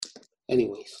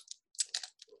Anyways,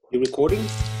 you recording?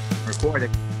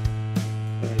 Recording.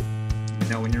 All right, You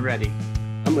know when you're ready.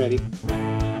 I'm ready. Two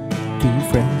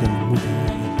friends in the movie.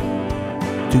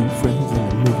 Two friends in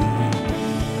the movie.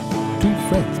 Two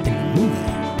friends in the movie.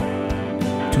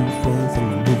 Two friends in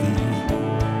the movie.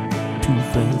 Two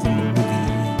friends in the movie.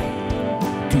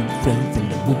 Two friends in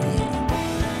the movie.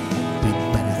 With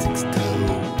Matt Sixto.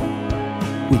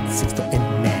 With Sixto and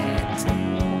Matt.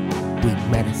 With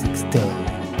Matt Sixto.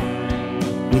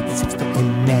 With Sixto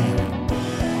and Matt.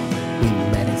 With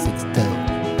Matt Sixto.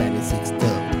 Matt Sixto.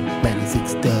 Matt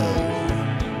Sixto.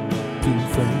 Two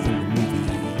friends in the movie.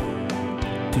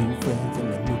 Two friends in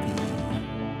the movie.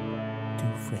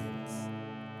 Two friends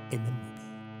in the movie.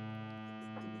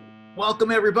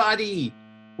 Welcome, everybody.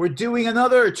 We're doing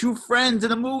another Two Friends in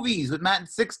the Movies with Matt and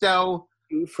Sixto.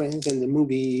 Two friends in the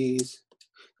movies.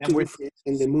 And Two we're friends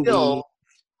in the movie. still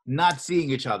not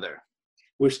seeing each other.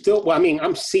 We're still. Well, I mean,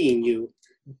 I'm seeing you.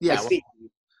 I Yeah, see you.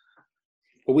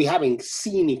 But we haven't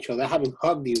seen each other. I haven't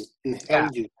hugged you and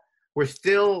held you. we're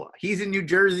still, he's in New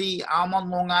Jersey, I'm on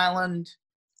Long Island,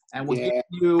 and we're Yeah.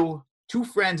 giving you Two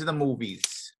Friends in the Movies,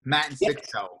 Matt and Yes.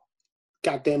 Sixto.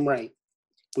 Goddamn right.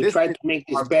 We This tried is to make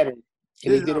this our- better, and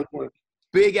this it is didn't work.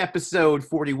 Big episode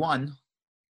 41,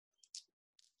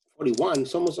 41.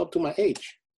 It's almost up to my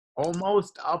age.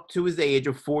 almost up to his age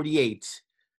of 48.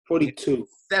 42.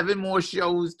 7 more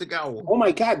shows to go. Oh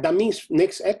my God, that means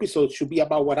next episode should be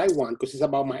about what I want because it's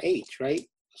about my age, right?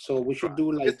 So we should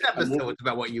do like This a movie. episode is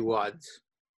about what you want.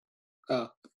 Oh,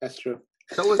 that's true.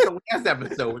 So was the last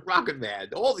episode with Rocket Man.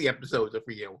 All the episodes are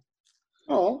for you.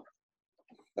 Oh,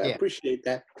 I Yeah. appreciate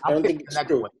that. I I'm don't picking think the it's next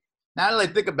true. one. Now that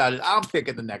I think about it, I'm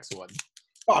picking the next one.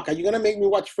 Fuck, are you gonna make me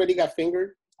watch Freddy Got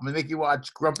Fingered? I'm gonna make you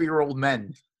watch Grumpier Old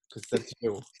Men because that's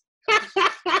you.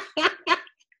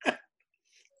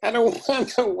 I don't want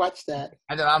to watch that.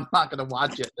 And then I'm not gonna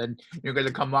watch it. Then you're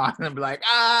gonna come on and be like,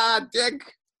 Dick,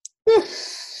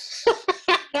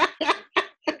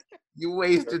 you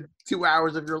wasted 2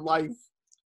 hours of your life.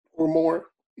 Or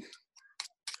more.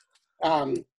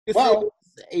 This Well-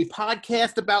 is a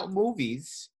podcast about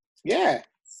movies. Yeah.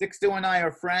 Sixto and I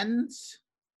are friends.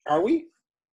 Are we?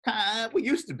 We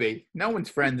used to be. No one's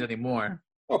friends anymore.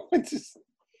 Oh,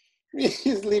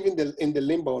 he's living in the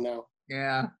limbo now.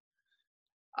 Yeah.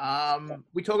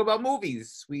 We talk about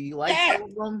movies. We like Yeah. some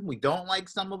of them. We don't like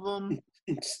some of them.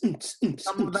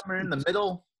 Some of them are in the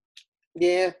middle.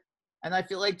 Yeah. And I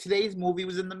feel like today's movie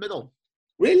was in the middle.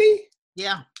 Really?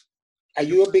 Yeah. Are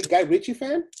you a big Guy Ritchie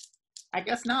fan? I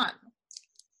guess not.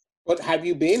 But have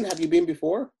you been? Have you been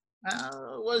before?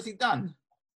 What has he done?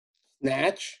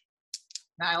 Snatch.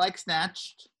 I like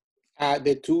Snatched.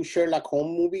 The two Sherlock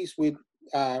Holmes movies with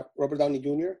Robert Downey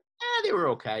Jr. They were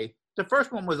okay. The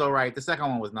first one was all right. The second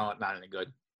one was not any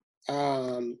good.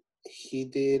 He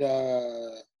did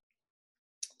Your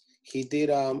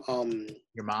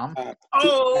mom?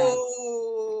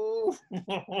 Oh,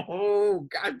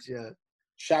 Gotcha.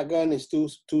 Shotgun is two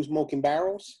Smoking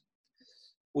Barrels,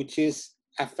 which is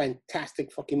a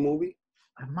fantastic fucking movie.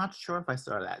 I'm not sure if I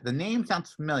saw that. The name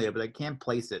sounds familiar, but I can't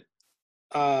place it.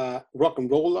 Rock and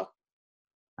Roller.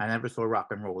 I never saw Rock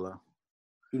and Roller.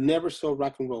 You never saw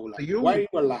Rock and Roller. So you- Why are you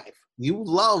alive? You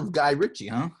love Guy Ritchie,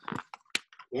 huh?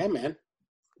 Yeah, man.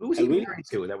 Who was I he really- married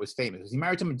to that was famous? Was he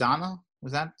married to Madonna?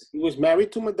 Was that? He was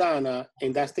married to Madonna,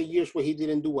 and that's the years where he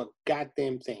didn't do a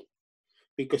goddamn thing,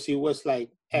 because he was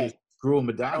like, "Hey, Screw I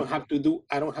Madonna. don't have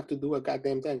to do a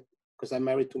goddamn thing because I'm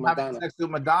married to I'm having Madonna." sex with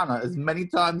Madonna as many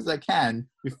times as I can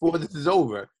before this is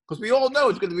over. Because we all know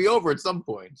it's going to be over at some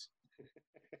point.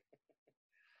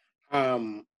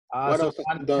 What So else has you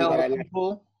want he to done tell that I the like?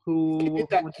 people He who did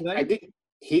that. today? I did.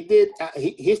 He did.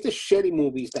 Here's the shitty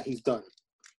movies that he's done.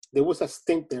 There was a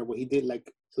stint there where he did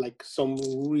like some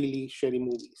really shitty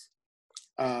movies.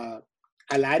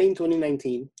 Aladdin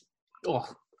 2019, Oh,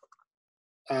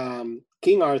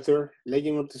 King Arthur,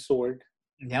 Legend of the Sword.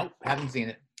 nope, haven't seen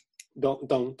it. Don't.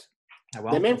 I The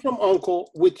won't. Man from Uncle,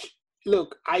 which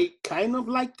look, I kind of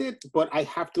liked it, but I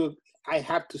have to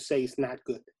say it's not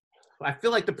good. I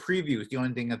feel like the preview is the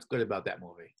only thing that's good about that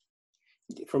movie.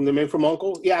 From The Man from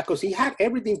Uncle, yeah, because he had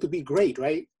everything to be great,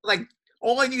 right? Like,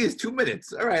 all I need is 2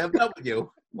 minutes. All right, I'm done with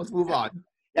you. Let's move on.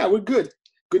 Yeah, we're good.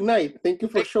 Good night. Thank you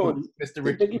for showing. Mr.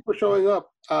 Rich. Thank you for showing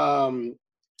up.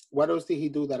 What else did he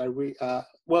do that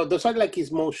well, those are like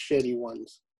his most shitty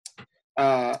ones.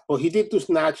 Well, he did do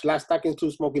Snatch, Last Talking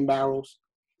Two Smoking Barrels,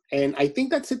 and I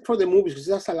think that's it for the movies because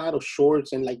there's a lot of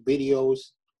shorts and like videos.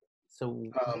 So,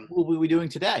 what will we be doing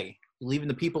today? Leaving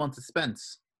the people in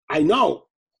suspense. I know.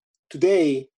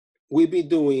 Today we'll be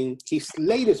doing his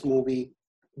latest movie,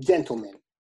 Gentleman.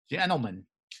 Gentlemen.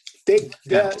 The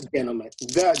Gentleman.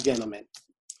 The Gentleman.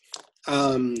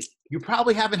 You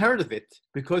probably haven't heard of it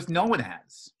because no one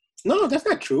has. No, that's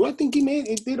not true. I think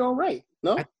it did all right.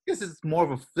 No, I think this is more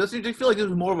of a. Doesn't it feel like it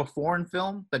was more of a foreign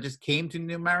film that just came to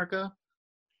New America?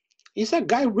 it's a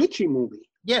Guy Ritchie movie.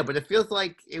 Yeah, but it feels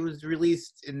like it was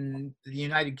released in the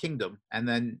United Kingdom, and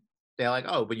then they're like,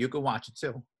 "Oh, but you can watch it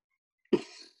too."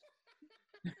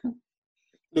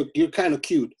 Look, you're kind of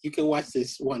cute. You can watch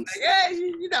this once. Yeah,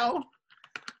 you know,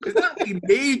 it's not really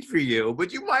made for you,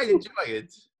 but you might enjoy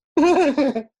it.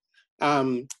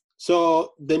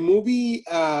 So the movie,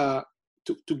 to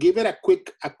give it a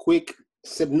quick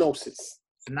synopsis,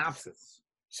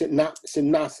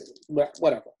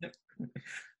 whatever.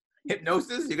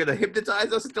 Hypnosis? You're gonna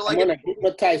hypnotize us into I'm like gonna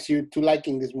hypnotize you to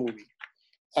liking this movie.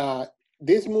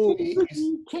 This movie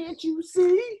is. Can't you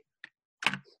see?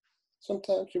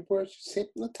 Sometimes your words just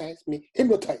hypnotize me.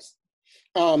 Hypnotize.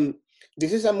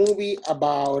 This is a movie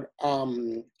about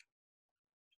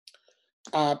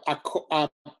a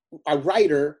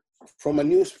writer from a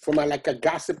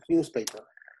gossip newspaper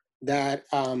that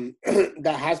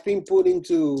that has been put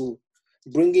into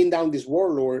bringing down this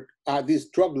warlord, this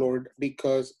drug lord,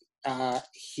 because the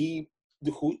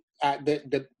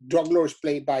drug lord is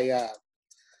played by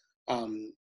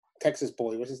Texas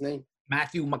boy. What's his name?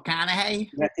 Matthew McConaughey.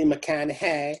 Matthew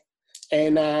McConaughey.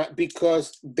 And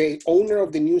because the owner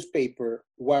of the newspaper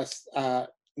was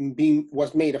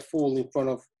made a fool in front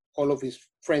of all of his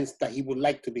friends that he would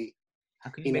like to be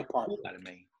in a party.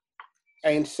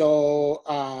 And so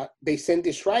they sent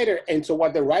this writer. And so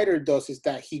what the writer does is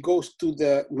that he goes to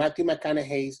the Matthew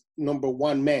McConaughey's number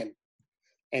one man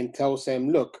and tells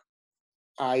him, look,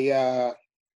 I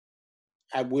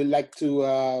would like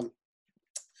to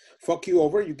fuck you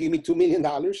over. You give me $2 million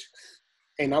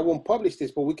and I won't publish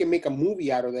this, but we can make a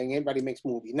movie out of it and everybody makes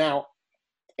movie. Now,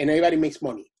 and everybody makes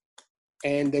money.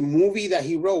 And the movie that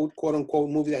he wrote, quote unquote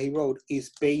movie that he wrote,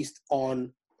 is based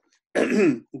on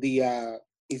What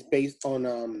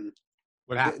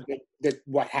happened?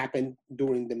 What happened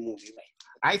during the movie. Right?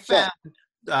 I found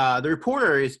the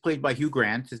reporter is played by Hugh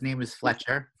Grant. His name is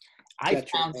Fletcher. I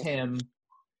found him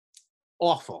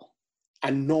awful,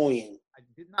 annoying. I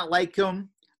did not like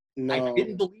him. No. I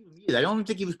didn't believe him either. I don't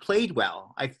think he was played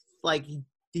well. I like he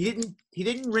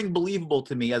didn't ring believable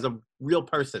to me as a real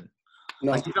person.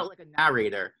 No. Like he felt like a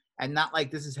narrator and not like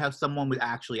this is how someone would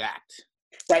actually act.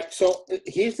 Right. So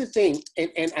here's the thing,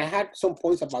 and I had some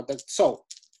points about that. So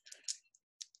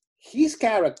his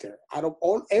character, out of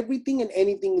everything and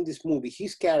anything in this movie,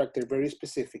 his character very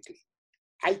specifically,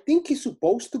 I think he's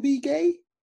supposed to be gay.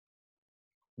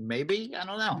 Maybe, I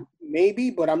don't know. Maybe,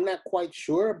 but I'm not quite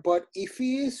sure. But if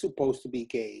he is supposed to be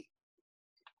gay,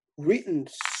 written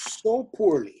so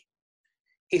poorly,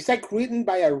 it's like written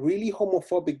by a really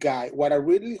homophobic guy. What a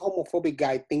really homophobic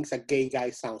guy thinks a gay guy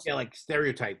sounds like. Yeah, like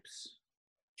stereotypes.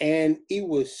 And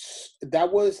that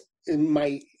was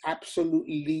my absolute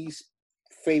least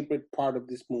favorite part of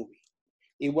this movie.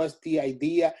 It was the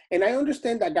idea, and I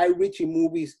understand that Guy Ritchie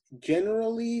movies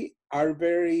generally are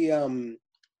very,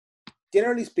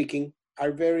 generally speaking,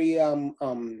 are very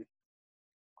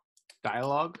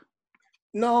Dialogue?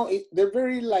 No, they're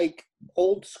very like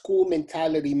old school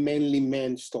mentality, manly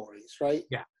men stories, right?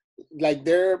 Yeah. Like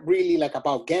they're really like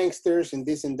about gangsters and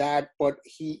this and that, but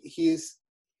he's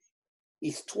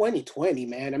 2020,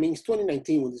 man. I mean, it's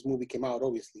 2019 when this movie came out.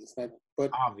 Obviously, it's not. But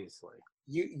obviously,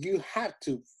 you have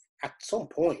to at some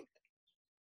point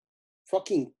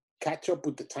fucking catch up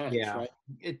with the times, yeah. Right?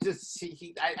 It just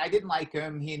I didn't like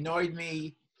him. He annoyed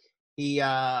me.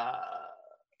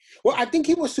 Well, I think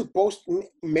he was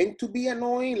meant to be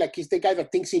annoying. Like he's the guy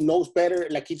that thinks he knows better.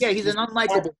 Like he's an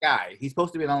unlikable guy. He's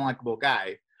supposed to be an unlikable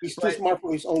guy. He's too smart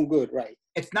for his own good, right?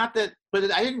 It's not that,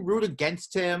 but I didn't root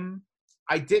against him.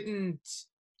 I didn't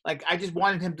I just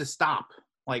wanted him to stop.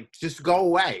 Like, just go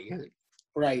away.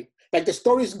 Right. Like the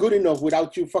story's good enough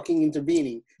without you fucking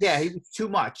intervening. Yeah, he was too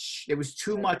much. It was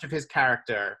too much of his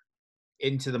character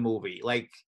into the movie. Like,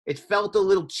 it felt a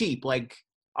little cheap. Like,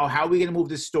 oh, how are we going to move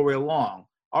this story along?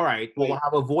 All right, well, we'll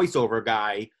have a voiceover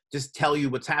guy just tell you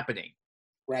what's happening.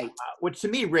 Right. Which to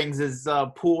me rings as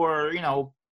poor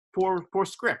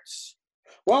scripts.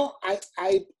 Well,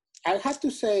 I have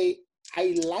to say,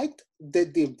 I liked the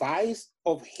device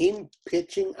of him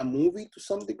pitching a movie to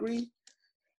some degree,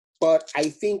 but I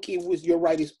think you're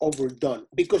right, it's overdone.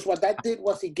 Because what that did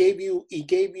was he gave you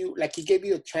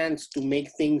a chance to make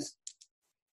things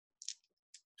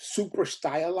super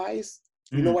stylized.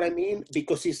 You know what I mean?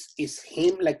 Because it's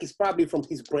him, like it's probably from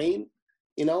his brain,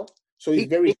 you know? So he's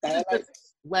very stylized.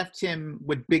 Left him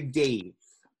with Big Dave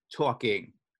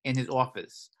talking in his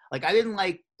office. Like, I didn't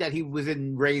like that he was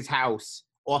in Ray's house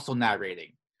also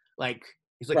narrating. Like,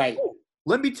 he's like, Right. oh,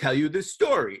 let me tell you this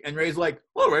story. And Ray's like,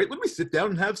 all right, let me sit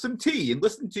down and have some tea and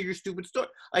listen to your stupid story.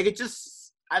 Like, it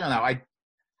just, I don't know.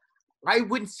 I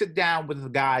wouldn't sit down with a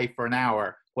guy for an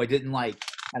hour who I didn't like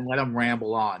and let him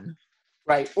ramble on.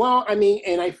 Right. Well, I mean,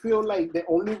 and I feel like the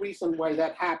only reason why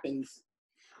that happens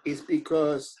is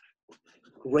because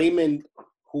Raymond,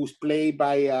 who's played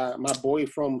by my boy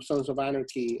from Sons of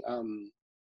Anarchy, LMNOP?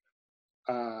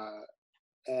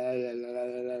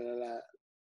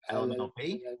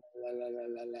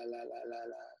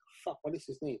 Fuck, what is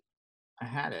his name? I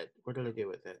had it. What did I do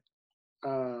with it?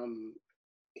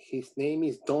 His name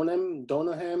is Donham.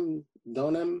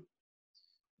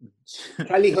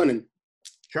 Charlie Hunnam.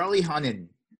 Charlie Hunnam.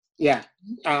 Yeah.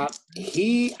 I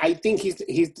think he's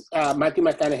Matthew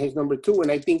McConaughey's number 2,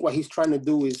 and I think what he's trying to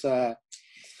do is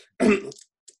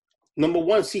number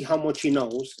 1, see how much he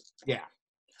knows. Yeah.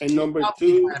 And number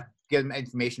 2, get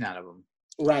information out of him.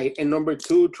 Right. And number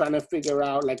 2, trying to figure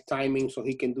out like timing so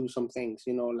he can do some things,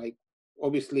 like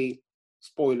obviously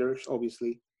spoilers,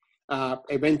 obviously.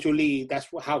 Eventually that's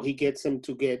how he gets him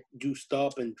to get juiced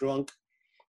up and drunk,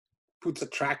 puts a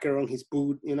tracker on his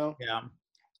boot, Yeah.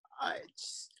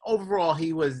 Overall,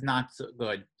 he was not so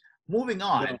good. Moving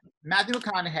on, yeah. Matthew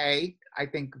McConaughey, I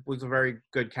think, was a very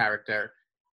good character.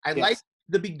 I liked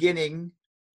the beginning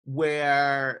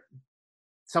where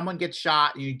someone gets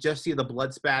shot and you just see the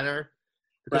blood spatter,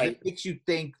 because it makes you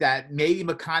think that maybe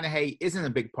McConaughey isn't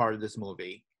a big part of this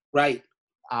movie. Right.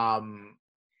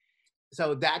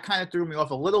 So that kind of threw me off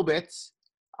a little bit.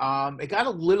 It got a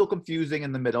little confusing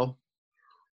in the middle.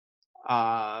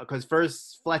 Because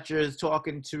first Fletcher's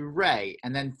talking to Ray,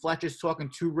 and then Fletcher's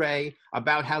talking to Ray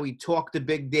about how he talked to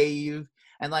Big Dave,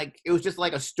 and like it was just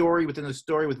like a story within the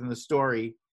story within the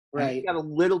story. Right. And it got a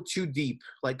little too deep,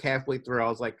 like halfway through. I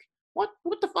was like, what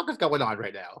the fuck is going on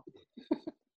right now?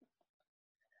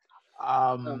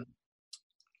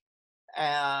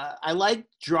 I liked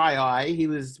Dry Eye. He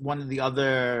was one of the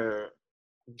other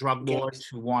drug lords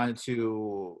who wanted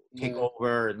to take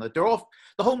over, and they're all,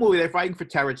 the whole movie, they're fighting for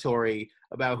territory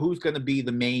about who's going to be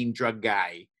the main drug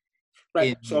guy.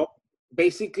 Right. So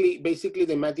basically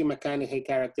the Matthew McConaughey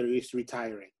character is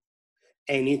retiring,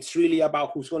 and it's really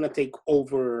about who's going to take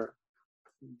over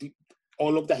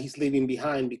all of that he's leaving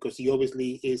behind, because he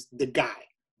obviously is the guy.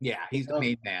 Yeah, he's the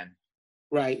main man.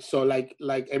 Right. So like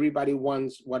everybody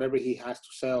wants whatever he has to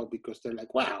sell, because they're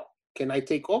like, wow, can I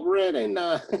take over it and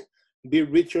be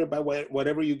richer by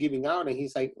whatever you're giving out? And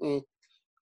he's like,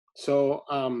 So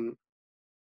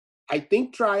I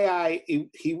think Dry Eye,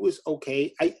 he was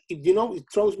okay. It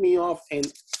throws me off, and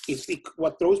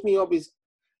what throws me off is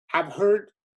I've heard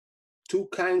 2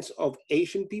 kinds of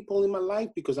Asian people in my life,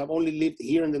 because I've only lived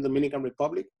here in the Dominican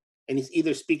Republic, and it's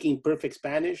either speaking perfect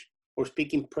Spanish or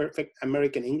speaking perfect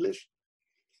American English.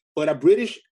 But a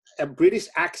British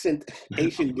accent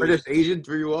Asian dude. British Asian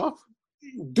threw you off?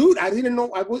 Dude, I didn't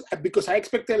know. Because I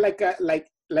expected like an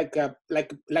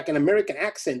American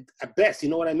accent at best. You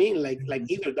know what I mean? Like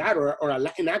either that or a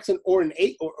Latin accent or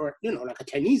or like a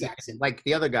Chinese accent. Like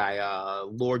the other guy,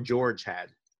 Lord George had.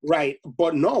 Right,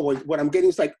 but no. What I'm getting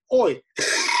is like, oi,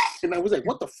 and I was like,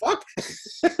 what the fuck?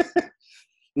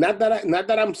 Not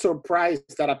that I'm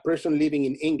surprised that a person living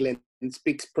in England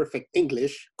speaks perfect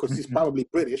English, because he's probably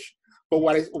British. But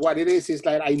what it is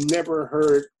like I never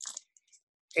heard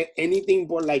anything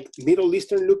but like Middle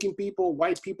Eastern looking people,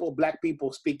 white people, black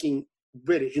people speaking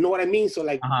British. You know what I mean? So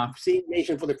like seeing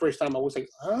Nation for the first time, I was like,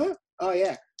 huh? Oh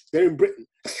yeah, they're in Britain.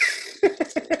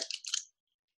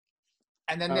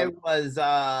 And then there was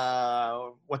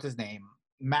what's his name?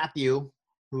 Matthew,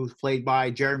 who's played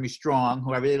by Jeremy Strong,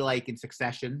 who I really like in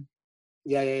Succession.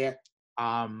 Yeah.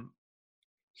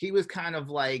 He was kind of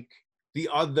like the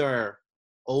other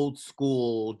old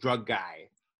school drug guy.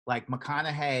 Like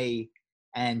McConaughey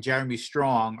and Jeremy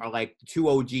Strong are like the 2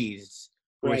 OGs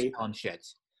who are selling shit.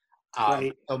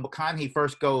 So McConaughey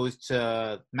first goes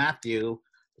to Matthew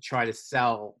to try to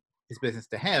sell his business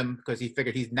to him, because he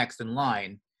figured he's next in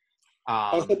line.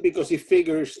 Also because he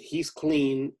figures he's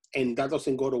clean and that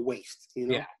doesn't go to waste,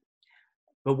 Yeah.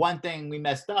 But one thing they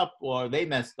messed up,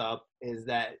 is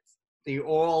that they're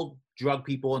all drug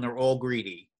people and they're all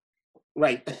greedy.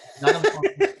 Right. None of them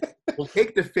will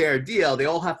take the fair deal. They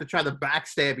all have to try to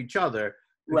backstab each other.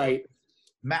 Right.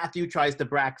 Matthew tries to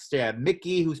backstab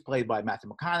Mickey, who's played by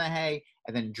Matthew McConaughey,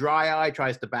 and then Dry Eye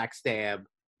tries to backstab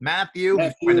Matthew.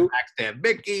 Who's trying to backstab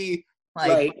Mickey.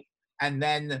 And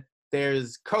then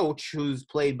there's Coach, who's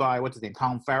played by, what's his name,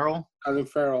 Colin Farrell,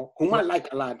 whom I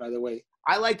like a lot, by the way.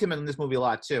 I liked him in this movie a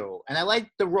lot too, and I liked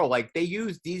the role. Like, they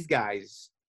used these guys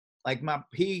like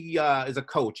he is a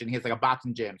coach and he has like a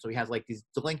boxing gym, so he has like these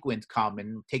delinquents come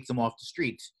and takes them off the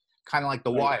streets, kind of like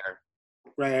The Wire.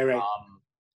 Right.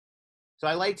 So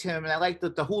I liked him, and I liked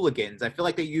the hooligans. I feel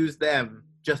like they used them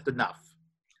just enough.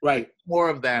 Right. More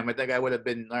of them, I think I would have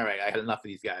been all right. I had enough of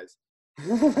these guys.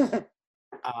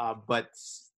 But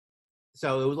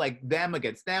so it was like them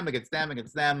against them against them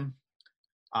against them,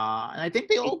 and I think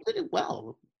they all did it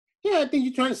well. Yeah, I think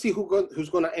you're trying to see who's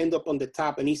going to end up on the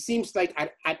top, and it seems like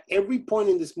at every point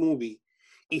in this movie,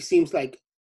 it seems like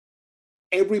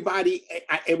everybody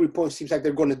at every point seems like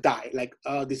they're going to die. Like,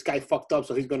 this guy fucked up,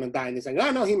 so he's going to die, and it's like,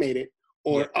 oh no, he made it.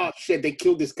 Or, oh shit, they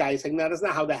killed this guy. It's like, no, that's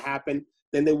not how that happened.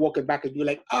 Then they walk it back and you're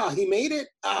like, oh, he made it?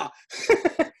 So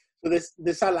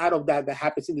there's a lot of that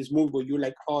happens in this movie where you're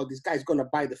like, oh, this guy's going to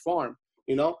buy the farm,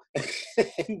 you know?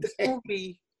 This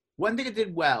movie, one thing it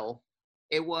did well,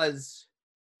 it was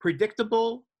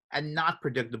predictable and not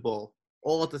predictable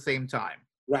all at the same time.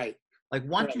 Right. Like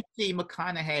once you see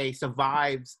McConaughey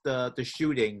survives the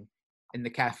shooting in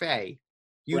the cafe,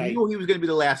 you knew he was going to be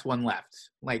the last one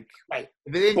left. Like, if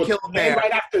they didn't kill him there,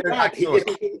 right after that,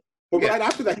 right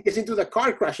after that, he gets into the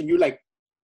car crash, and you're like,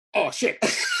 "Oh shit!" I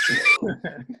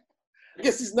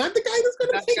guess he's not the guy that's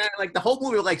going to take. Like the whole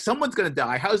movie, like someone's going to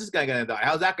die. How's this guy going to die?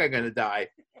 How's that guy going to die?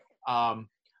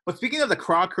 But speaking of the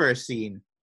car crash scene,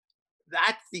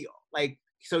 that's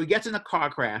so he gets in a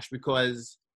car crash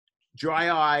because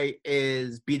Dry Eye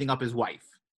is beating up his wife.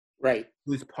 Right.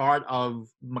 Who's part of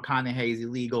McConaughey's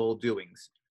illegal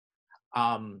doings.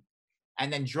 And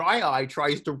then Dry Eye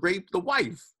tries to rape the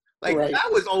wife. Like, that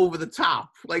was over the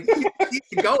top. Like, he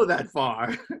didn't go that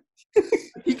far.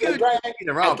 He could I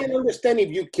can understand if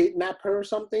you kidnap her or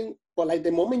something, but like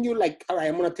the moment you're like, all right,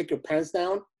 I'm going to take your pants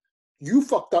down, you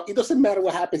fucked up. It doesn't matter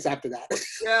what happens after that.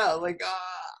 Yeah, like,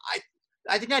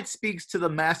 I think that speaks to the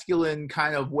masculine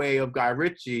kind of way of Guy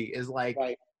Ritchie is like,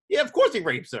 yeah, of course he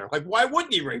rapes her. Like, why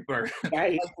wouldn't he rape her?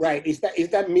 Right. It's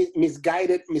that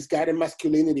misguided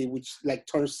masculinity which like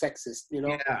turns sexist, you know?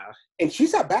 Yeah. And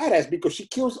she's a badass because she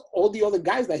kills all the other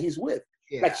guys that he's with.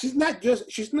 Yeah. Like she's not just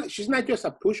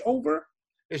a pushover.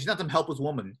 She's not some helpless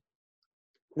woman.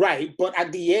 Right, but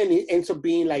at the end it ends up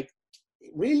being like,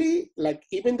 really? Like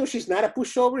even though she's not a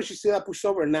pushover, she's still a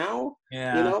pushover now.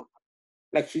 Yeah. You know?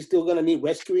 Like she's still gonna need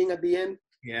rescuing at the end.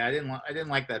 Yeah, I didn't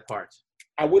like that part.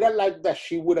 I would have liked that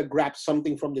she would have grabbed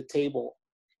something from the table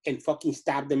and fucking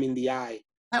stabbed them in the eye.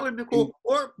 That would be cool.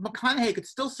 Or McConaughey could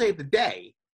still save the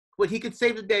day, but he could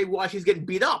save the day while she's getting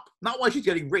beat up, not while she's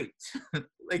getting raped.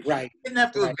 Like, he didn't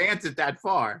have to advance it that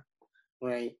far.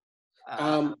 Right.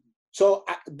 So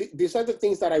these are the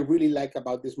things that I really like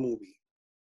about this movie.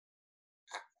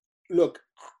 Look,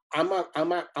 I'm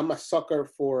a sucker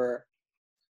for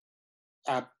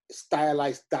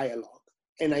stylized dialogue.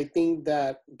 And I think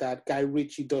that Guy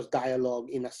Ritchie does dialogue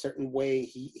in a certain way.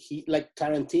 He like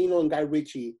Tarantino and Guy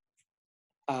Ritchie,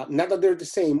 not that they're the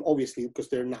same, obviously, because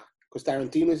they're not. Because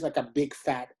Tarantino is like a big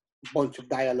fat bunch of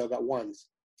dialogue at once.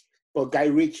 But Guy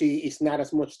Ritchie is not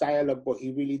as much dialogue, but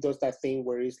he really does that thing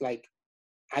where it's like,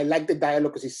 I like the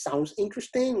dialogue because it sounds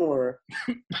interesting, or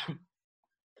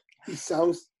he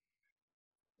sounds.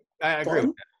 I agree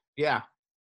with that. Yeah.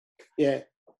 Yeah.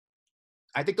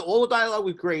 I think all the dialogue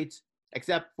was great,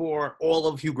 except for all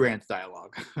of Hugh Grant's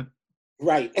dialogue.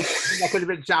 Right. That could have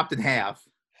been chopped in half.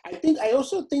 I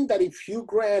also think that if Hugh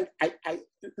Grant, I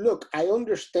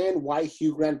understand why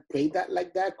Hugh Grant played that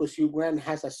like that, because Hugh Grant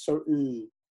has a certain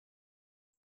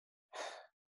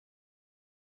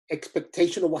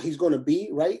expectation of what he's going to be,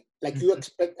 right? Like you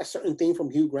expect a certain thing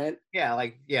from Hugh Grant. Yeah,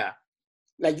 like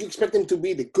you expect him to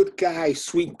be the good guy,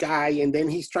 sweet guy, and then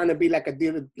he's trying to be like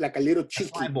a little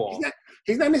cheeky.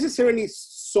 He's not necessarily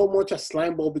so much a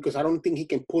slime ball because I don't think he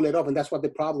can pull it off, and that's what the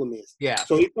problem is. Yeah.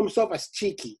 So he comes off as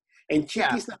cheeky, and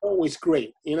cheeky's not always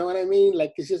great. You know what I mean?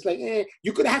 Like it's just like,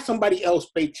 you could have somebody else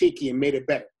play cheeky and made it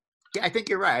better. Yeah, I think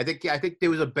you're right. I think there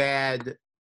was a bad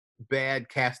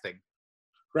casting.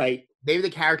 Right. Maybe the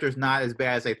character's not as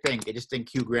bad as I think. I just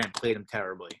think Hugh Grant played him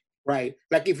terribly. Right.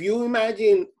 Like if you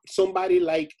imagine somebody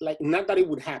like not that it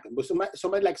would happen, but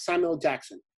somebody like Samuel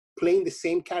Jackson playing the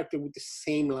same character with the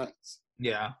same lines.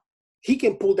 Yeah. He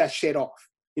can pull that shit off.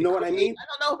 You know what I mean? I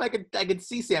don't know if I could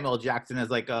see Samuel Jackson as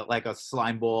like a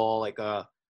slime ball, like a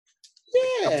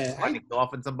running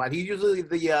off on somebody. He's usually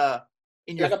the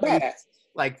in your like a badass.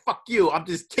 Like, fuck you, I'm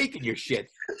just taking your shit.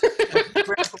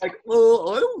 Like, well,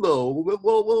 I don't know.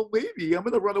 Well, maybe I'm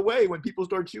gonna run away when people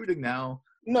start shooting now.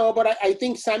 No, but I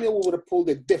think Samuel would have pulled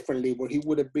it differently, where he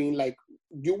would have been like,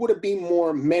 you would have been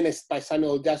more menaced by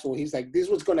Samuel Jackson, where he's like, this is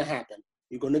what's gonna happen.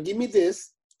 You're gonna give me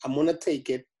this, I'm gonna take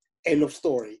it, end of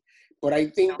story. But I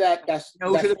think that's... You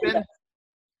know who should have been?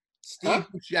 Steve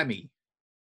Buscemi.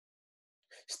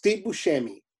 Steve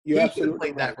Buscemi. He You're could have absolutely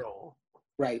played right. that role.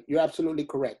 Right. You're absolutely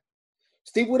correct.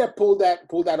 Steve would have pulled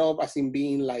that off as in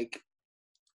being like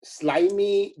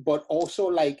slimy, but also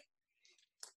like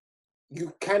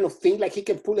you kind of think like he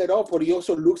can pull it off, but he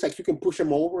also looks like you can push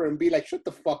him over and be like, "Shut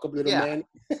the fuck up, little man."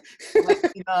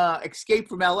 Like in, Escape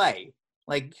from L.A.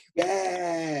 Like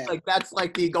Yeah. like that's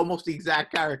like almost the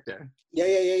exact character.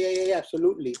 Yeah.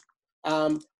 Absolutely.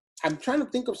 I'm trying to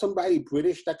think of somebody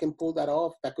British that can pull that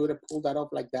off, that could have pulled that off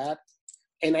like that.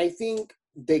 And I think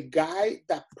the guy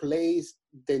that plays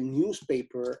the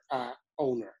newspaper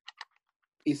owner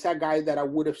is a guy that I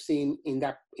would have seen in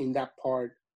that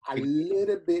part a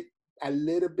little bit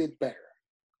better.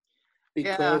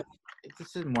 Because it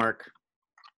just didn't work.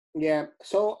 Yeah.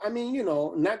 So I mean,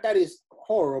 not that it's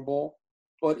horrible,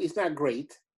 but it's not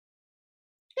great.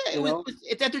 Yeah,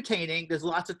 it's entertaining. There's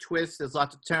lots of twists. There's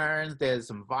lots of turns. There's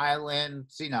some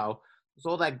violence. There's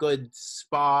all that good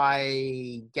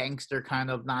spy gangster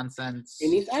kind of nonsense.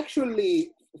 And it's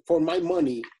actually, for my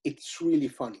money, it's really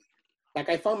funny. Like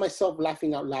I found myself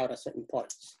laughing out loud at certain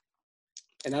parts.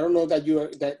 And I don't know that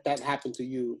that happened to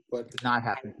you, but it did not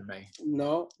happen to me.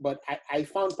 No, but I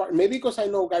found maybe because I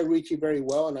know Guy Ritchie very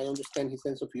well and I understand his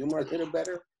sense of humor a little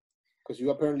better. Because you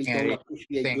apparently don't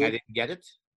appreciate. Saying I didn't get it?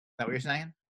 Is that what you're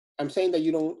saying? I'm saying that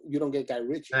you don't get Guy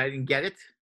Ritchie. I didn't get it?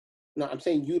 No, I'm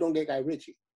saying you don't get Guy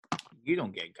Ritchie. You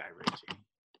don't get Guy Ritchie.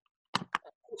 Of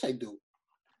course I do.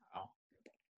 Oh.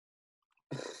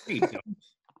 You don't.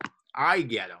 I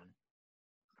get him.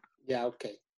 Yeah,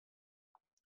 okay.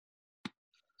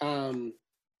 So,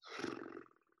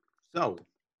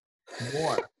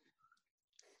 more.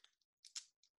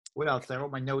 What else? I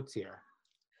wrote my notes here.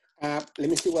 Let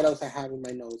me see what else I have in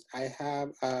my notes. I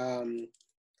have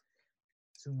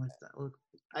So what's that? Look,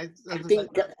 I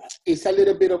think it's a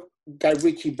little bit of Guy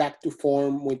Ritchie back to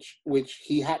form, which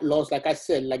he had lost. Like I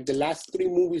said, like the last 3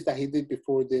 movies that he did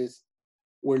before this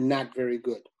were not very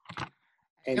good.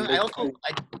 And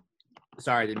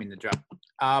sorry, I didn't mean to interrupt.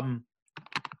 I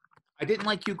didn't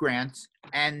like Hugh Grant,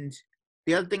 and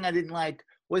the other thing I didn't like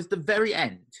was the very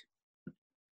end.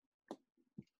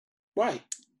 Why?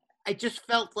 I just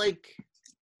felt like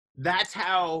that's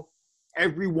how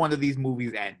every one of these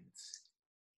movies ends.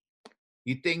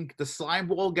 You think the slime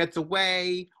ball gets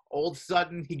away, all of a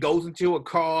sudden he goes into a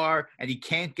car and he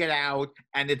can't get out,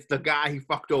 and it's the guy he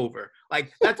fucked over.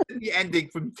 Like, that's the ending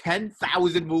from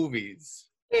 10,000 movies.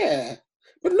 Yeah.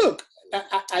 But look,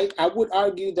 I would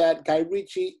argue that Guy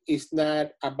Ritchie is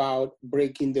not about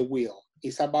breaking the wheel.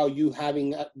 It's about you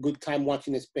having a good time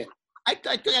watching it spin. I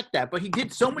get that, but he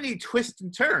did so many twists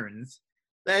and turns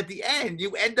that at the end,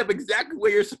 you end up exactly where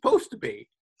you're supposed to be.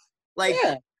 Like,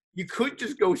 you could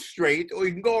just go straight, or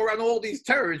you can go around all these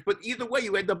turns, but either way,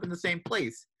 you end up in the same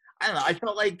place. I don't know. I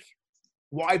felt like,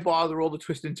 why bother all the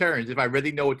twists and turns if I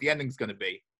really know what the ending's going to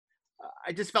be?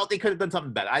 I just felt they could have done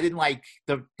something better. I didn't like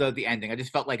the ending. I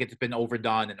just felt like it's been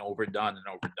overdone and overdone and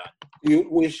overdone. You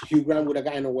wish Hugh Grant would have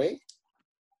gotten away?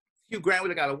 Hugh Grant would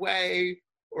have got away,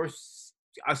 or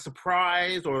a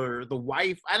surprise, or the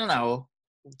wife. I don't know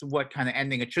what kind of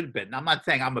ending it should have been. I'm not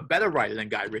saying I'm a better writer than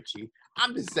Guy Ritchie.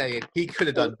 I'm just saying he could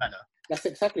have done better. That's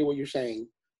exactly what you're saying.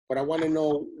 But I want to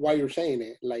know why you're saying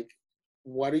it. Like,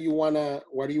 what do you want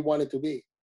it to be?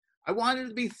 I wanted it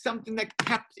to be something that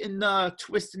kept in the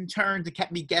twists and turns and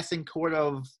kept me guessing sort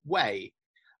of way.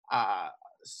 I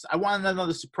wanted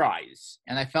another surprise,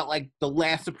 and I felt like the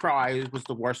last surprise was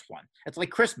the worst one. It's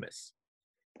like Christmas.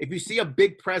 If you see a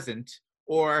big present,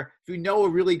 or if you know a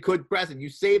really good present, you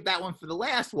save that one for the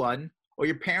last one, or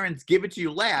your parents give it to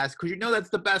you last because you know that's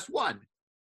the best one.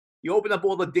 You open up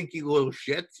all the dinky little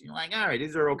shits, you're like, all right,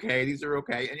 these are okay,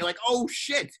 and you're like, oh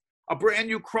shit, a brand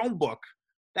new Chromebook.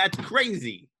 That's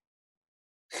crazy.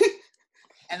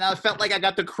 And I felt like I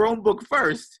got the Chromebook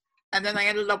first, and then I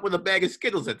ended up with a bag of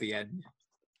Skittles at the end.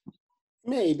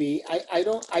 Maybe.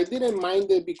 I didn't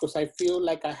mind it because I feel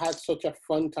like I had such a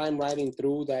fun time writing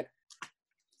through that.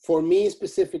 For me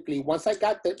specifically, once I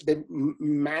got the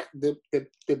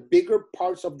bigger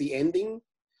parts of the ending,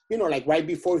 like right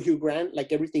before Hugh Grant,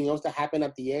 like everything else that happened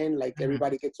at the end, like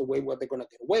everybody gets away what they're gonna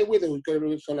get away with, and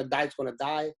who's gonna die is gonna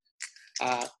die.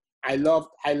 I love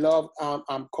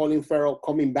Colin Farrell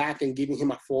coming back and giving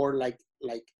him a 4, like,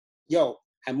 yo,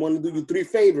 I'm gonna do you 3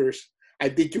 favors. I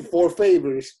did you 4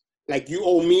 favors. Like, you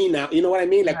owe me now. You know what I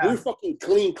mean? Like, we're fucking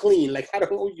clean. Like, I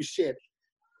don't owe you shit.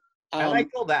 I like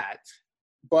all that.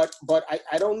 But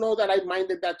I don't know that I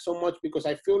minded that so much because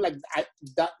I feel like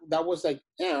that was like,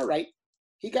 yeah, all right.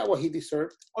 He got what he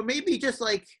deserved. Or maybe just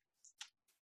like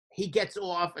he gets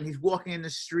off and he's walking in the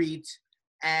street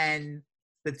and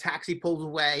the taxi pulls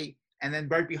away and then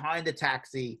right behind the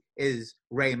taxi is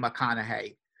Ray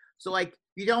McConaughey. So like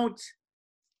you don't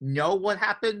know what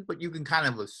happened, but you can kind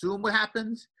of assume what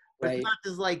happens. But Right. it's not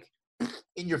just like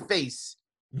in your face.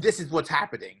 This is what's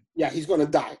happening. Yeah, he's gonna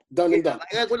die. Done and done.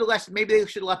 Like, maybe they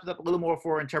should have left it up a little more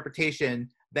for interpretation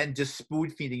than just spoon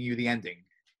feeding you the ending.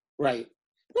 Right.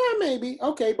 Yeah, maybe.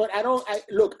 Okay, but I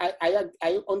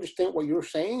understand what you're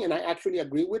saying, and I actually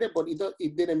agree with it, but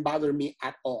it didn't bother me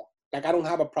at all. Like, I don't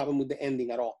have a problem with the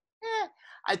ending at all.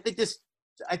 I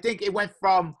think it went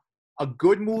from a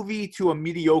good movie to a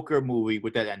mediocre movie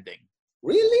with that ending.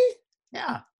 Really?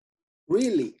 Yeah.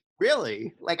 Really?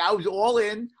 Really? Like, I was all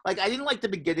in. Like, I didn't like the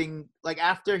beginning. Like,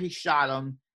 after he shot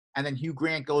him, and then Hugh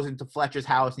Grant goes into Fletcher's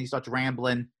house, and he starts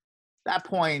rambling. That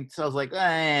point, so I was like,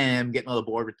 I'm getting a little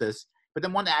bored with this. But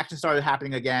then when the action started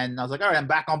happening again, I was like, all right, I'm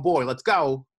back on board. Let's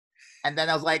go. And then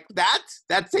I was like, that's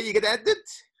how you get ended?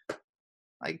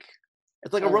 Like,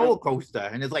 it's like a roller coaster.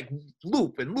 And it's like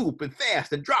loop and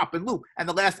fast and drop and loop. And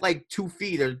the last, like, 2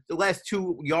 feet or the last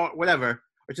 2 yards, whatever,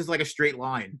 it's just like a straight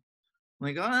line. I'm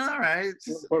like, oh, all right.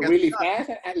 But really fast,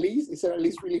 at least? Is it at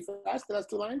least really fast, the last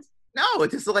 2 lines? No,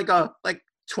 it's just like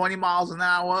 20 miles an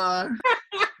hour,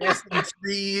 past some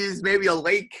trees, maybe a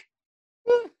lake.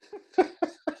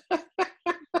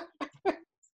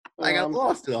 I got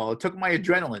lost it all. It took my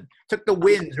adrenaline. Took the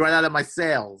winds right out of my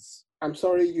sails. I'm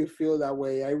sorry you feel that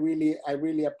way. I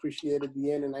really appreciated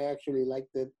the end, and I actually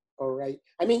liked it. All right.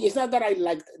 I mean, it's not that I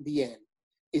liked the end.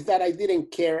 It's that I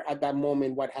didn't care at that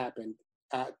moment what happened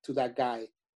to that guy.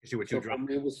 You were too drunk.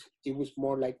 For me, it was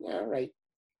more like, all right.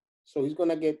 So he's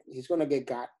gonna get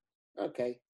got.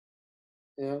 Okay.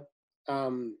 You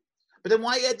know. But then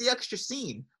why add the extra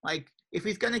scene? Like, if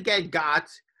he's gonna get got,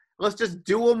 let's just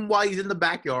do him while he's in the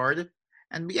backyard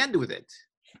and be end with it.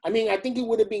 I mean, I think it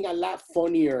would have been a lot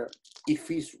funnier if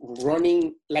he's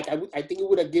running. Like, I think it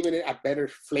would have given it a better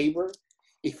flavor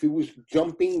if he was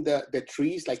jumping the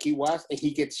trees like he was, and he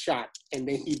gets shot, and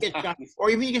then he gets shot. Or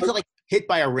even he gets like hit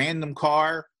by a random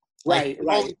car. Right.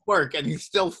 Work, and he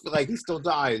still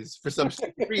dies for some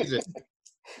reason.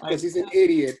 Because he's an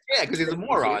idiot. Yeah, because he's a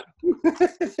moron.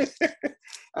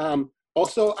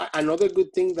 Also, another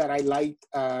good thing that I liked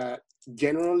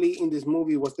generally in this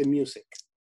movie was the music.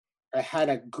 I had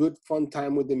a good fun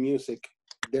time with the music.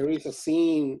 There is a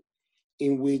scene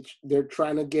in which they're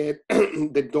trying to get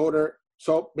the daughter.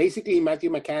 So basically,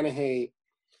 Matthew McConaughey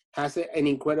has an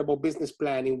incredible business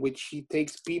plan in which he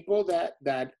takes people that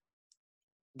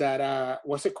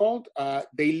what's it called?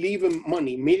 They leave him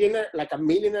money. A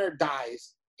millionaire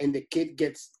dies, and the kid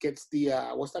gets the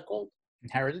what's that called?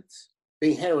 Inheritance.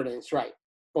 The inheritance, right?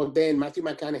 But then Matthew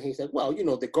McConaughey said, "Well,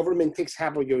 the government takes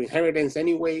half of your inheritance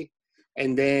anyway."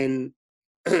 And then,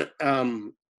 I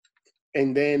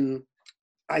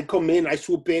come in, I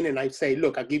swoop in, and I say,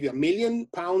 "Look, I'll give you £1 million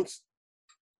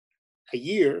a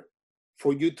year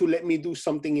for you to let me do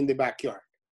something in the backyard."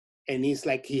 And he's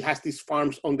like, he has these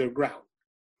farms underground,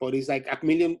 but he's like $1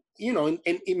 million,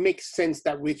 and it makes sense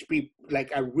that rich people,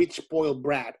 like a rich spoiled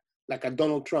brat, like a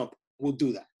Donald Trump, will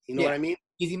do that. You know what I mean?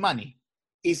 Easy money.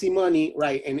 Easy money,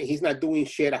 right? And he's not doing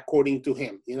shit according to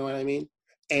him. You know what I mean?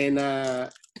 And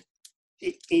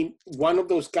in one of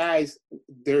those guys,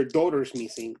 their daughter's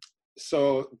missing,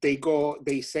 so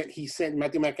he sent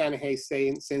Matthew McConaughey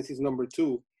sends his number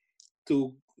 2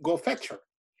 to go fetch her,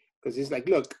 because he's like,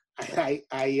 look, he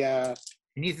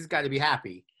needs this guy to be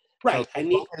happy, right? So I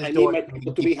need my daughter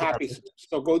to be happy,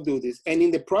 so go do this. And in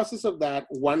the process of that,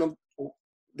 one of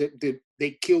they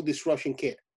killed this Russian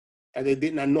kid, and they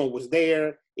did not know was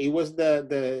there. It was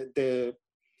the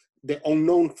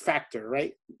unknown factor,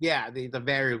 right? Yeah, the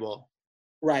variable.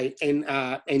 Right, and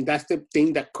that's the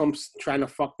thing that comes trying to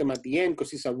fuck them at the end,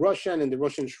 because he's a Russian, and the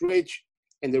Russian's rich,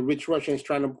 and the rich Russian is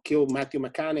trying to kill Matthew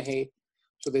McConaughey.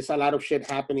 So there's a lot of shit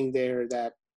happening there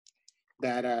that.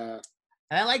 And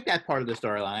I like that part of the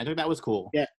storyline. I think that was cool.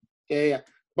 Yeah.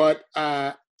 But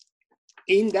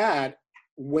in that,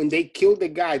 when they killed the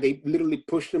guy, they literally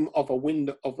pushed him off a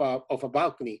window of a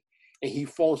balcony, and he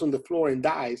falls on the floor and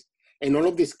dies. And all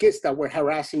of these kids that were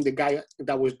harassing the guy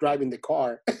that was driving the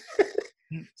car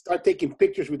start taking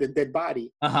pictures with the dead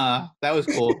body. That was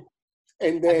cool.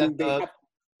 And then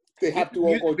they have to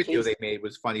all go video chase. They made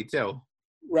was funny too.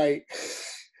 Right.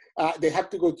 They have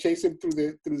to go chase him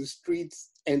through the streets,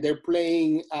 and they're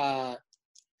playing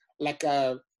like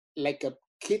a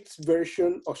kids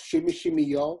version of Shimmy Shimmy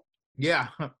Yo. Yeah.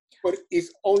 But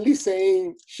it's only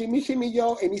saying shimmy shimmy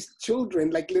yo, and it's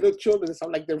children, like little children,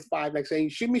 sound like they're 5, like saying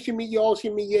shimmy shimmy yo,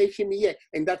 shimmy yeah,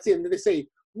 and that's it. And then they say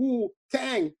Wu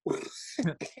Tang.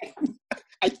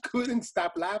 I couldn't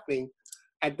stop laughing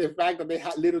at the fact that they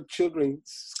had little children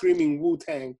screaming Wu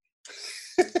Tang.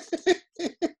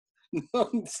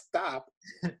 non-stop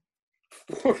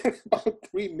for about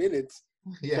 3 minutes.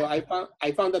 Yeah. So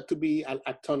I found that to be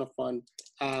a ton of fun.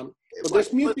 It But was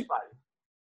there's music. fun.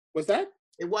 Was that?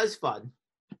 It was fun.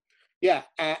 Yeah,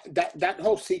 that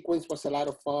whole sequence was a lot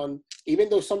of fun. Even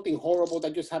though something horrible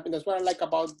that just happened, that's what I like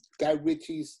about Guy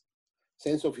Ritchie's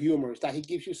sense of humor, is that he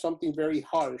gives you something very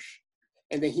harsh,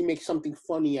 and then he makes something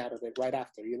funny out of it right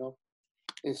after, you know.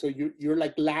 And so you're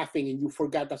like laughing, and you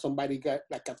forgot that somebody got,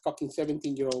 like, a fucking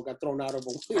 17-year-old got thrown out of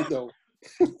a window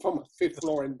from a 5th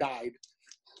floor and died.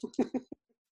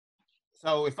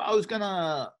 So if I was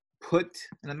gonna put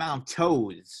an amount of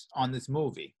toes on this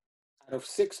movie, Out of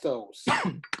 6 toes.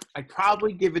 I'd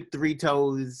probably give it 3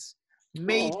 toes,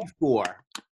 maybe 4.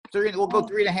 We'll go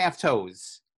 3.5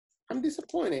 toes. I'm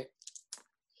disappointed.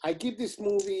 I give this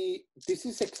movie, this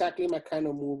is exactly my kind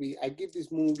of movie. I give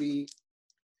this movie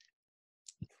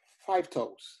 5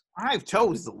 toes. 5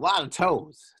 toes is a lot of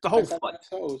toes. The whole That's a lot foot. of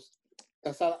toes.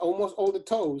 That's almost all the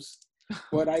toes.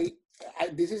 But I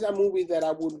this is a movie that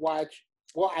I would watch.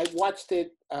 Well, I watched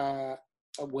it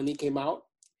when it came out.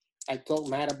 I told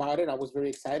Matt about it. I was very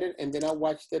excited, and then I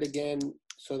watched it again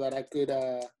so that I could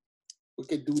we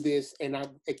could do this. And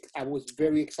I was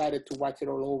very excited to watch it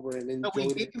all over and So we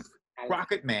enjoy gave it.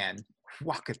 Rocket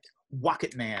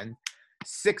Man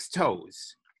 6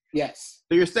 toes. Yes.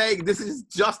 So you're saying this is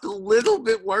just a little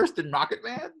bit worse than Rocket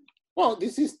Man? Well,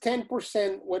 this is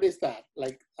 10%. What is that?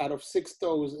 Like, out of 6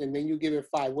 toes, and then you give it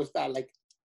 5. What's that? Like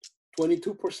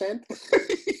 22%?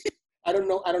 I don't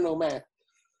know math.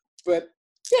 But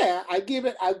yeah, I'll give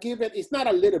it. It's not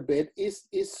a little bit.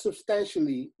 It's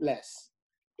substantially less.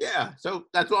 Yeah. So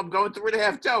that's why I'm going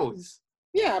 3.5 toes.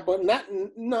 Yeah, but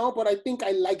but I think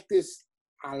I like this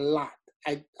a lot.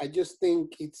 I just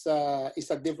think it's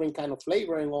a different kind of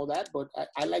flavor and all that, but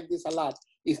I like this a lot.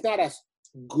 It's not as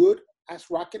good as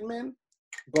Rocket Man,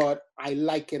 but I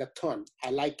like it a ton. I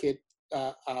like it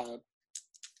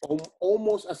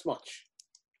almost as much.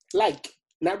 Like,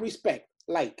 not respect,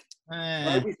 like.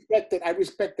 I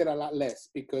respect it a lot less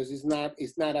because it's not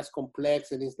as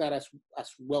complex and it's not as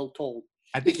well told.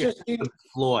 I think it's it's just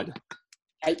flawed.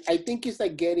 I think it's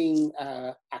like getting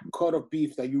a cut of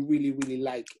beef that you really, really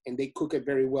like, and they cook it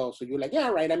very well. So you're like, yeah,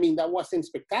 right. I mean, that wasn't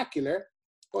spectacular,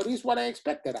 but it's what I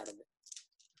expected out of it.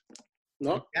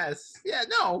 No? Yes. Yeah,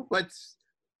 no, but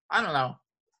I don't know.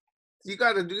 You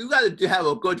gotta have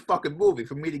a good fucking movie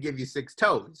for me to give you 6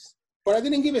 toes. But I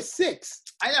didn't give it 6.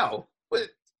 I know, but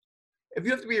if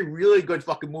you have to be a really good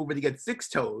fucking movie to get 6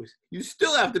 toes, you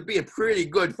still have to be a pretty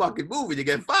good fucking movie to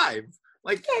get 5.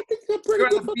 Like, Yeah, I think it's a pretty you're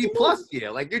good on a fucking B plus movie. here.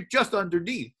 Like, you're just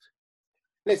underneath.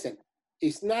 Listen,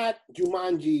 it's not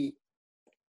Jumanji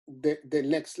the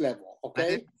next level, I okay?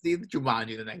 didn't see the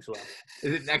Jumanji the next level.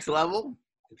 Is it next level?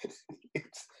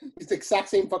 It's the exact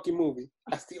same fucking movie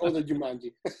as the other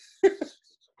Jumanji.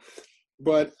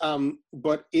 But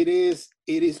it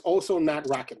is also not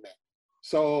Rocket Man.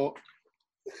 So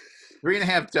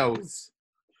 3.5 toes.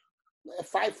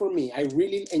 5 for me. I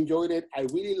really enjoyed it. I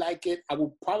really like it. I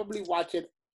will probably watch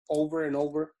it over and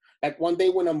over. Like, one day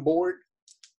when I'm bored,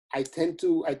 I tend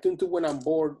to when I'm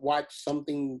bored watch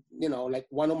something, you know, like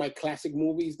one of my classic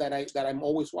movies that I'm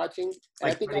always watching. And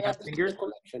Like I think Freddy I have Got this in Fingered? the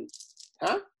collection.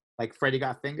 Huh? Like Freddy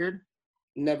Got Fingered?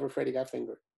 Never Freddy Got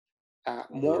Fingered.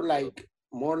 More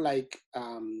like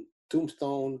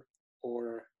Tombstone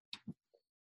or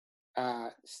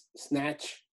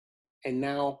Snatch, and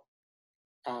now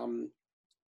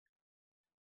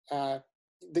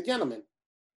The Gentleman,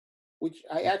 which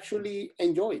I actually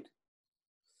enjoyed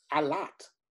a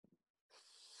lot.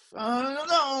 I don't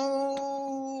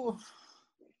know.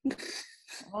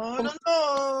 I don't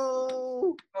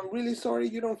know. I'm really sorry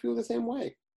you don't feel the same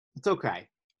way. It's okay.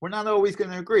 We're not always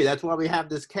going to agree. That's why we have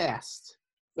this cast.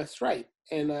 That's right.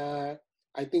 And I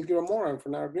think you're a moron for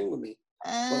not agreeing with me.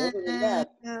 But other than that,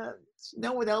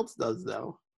 No one else does,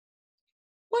 though.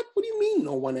 what do you mean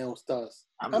no one else does?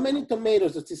 How many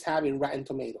tomatoes does this have in Rotten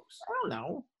Tomatoes? I don't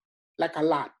know. Like, a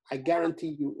lot. I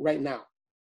guarantee you right now.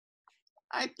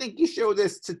 I think you show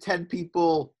this to 10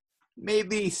 people,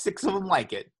 maybe 6 of them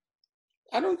like it.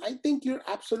 I think you're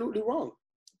absolutely wrong.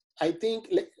 I think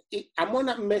I'm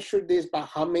gonna measure this by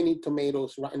how many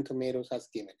tomatoes Rotten Tomatoes has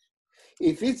given.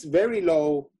 If it's very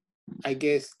low, I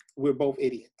guess we're both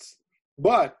idiots.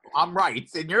 But I'm right,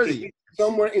 and you're the.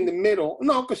 somewhere in the middle.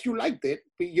 No, because you liked it.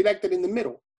 But you liked it in the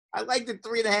middle. I liked it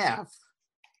 3.5.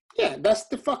 Yeah,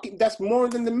 that's more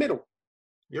than the middle.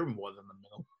 You're more than the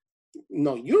middle.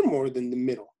 No, you're more than the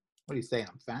middle. What are you saying?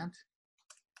 I'm fat?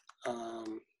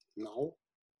 No.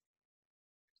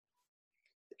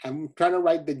 I'm trying to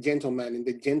write The Gentleman, and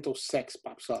the gentle sex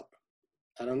pops up.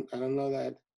 I don't know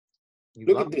that. You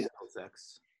Look love at this.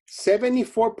 Middlesex.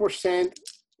 74%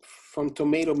 from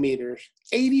tomato meters,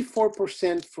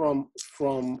 84% from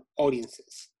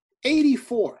audiences.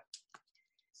 84.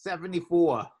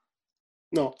 74.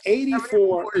 No, 84.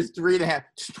 74 is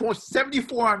 3.5.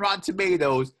 74 on Rotten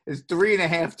Tomatoes is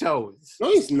 3.5 toes. No,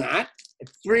 it's not.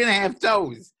 It's 3.5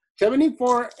 toes.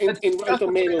 74 in That's Rotten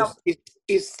Tomatoes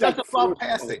is That's like above 4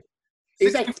 passing. toes.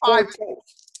 It's like 4 toes.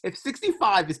 If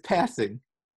 65 is passing,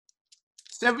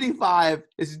 75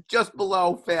 is just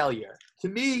below failure. To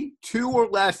me, 2 or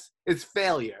less is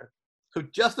failure. So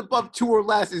just above 2 or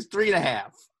less is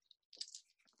 3.5.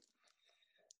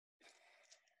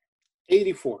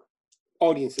 84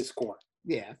 audiences score.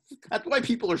 Yeah, that's why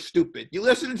people are stupid. You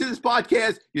listening to this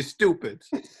podcast, you're stupid.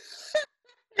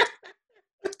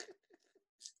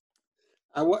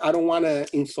 I don't want to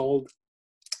insult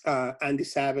Andy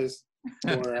Savage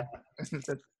or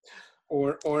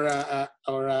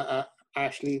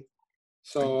Ashley.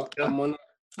 So I'm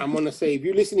gonna say, if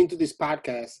you're listening to this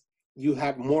podcast, you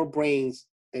have more brains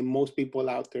than most people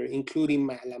out there, including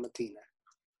Matt LaMattina.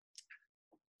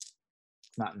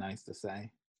 Not nice to say.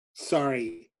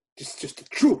 Sorry, just the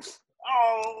truth.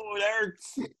 Oh, it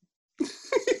hurts.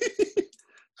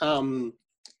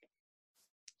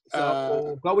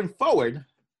 So going forward,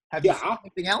 have you seen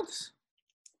anything else?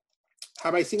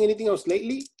 Have I seen anything else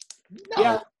lately? No,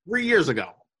 Yeah. 3 years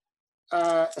ago.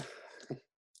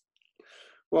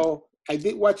 Well, I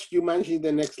did watch Jumanji: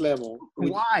 The Next Level.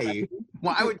 Why?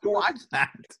 Why would you watch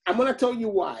that? I'm gonna tell you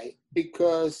why.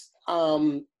 Because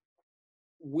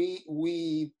we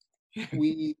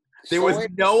There was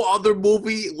no other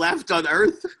movie left on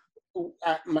Earth.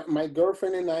 My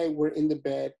girlfriend and I were in the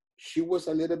bed. She was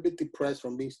a little bit depressed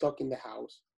from being stuck in the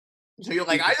house. So you're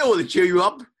like, I know what to cheer you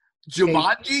up.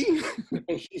 Jumanji?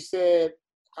 And she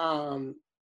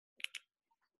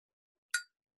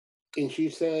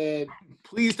said,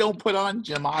 please don't put on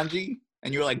Jumanji.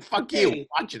 And you're like, fuck you, I'm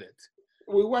watching it.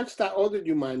 We watched that other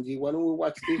Jumanji. Why don't we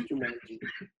watch this Jumanji?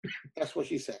 That's what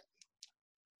she said.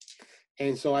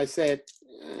 And so I said,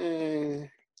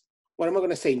 what am I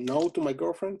going to say? No to my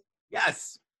girlfriend?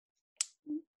 Yes.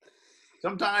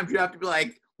 Sometimes you have to be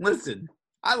like, listen,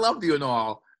 I love you and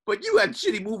all, but you had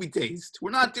shitty movie taste.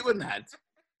 We're not doing that.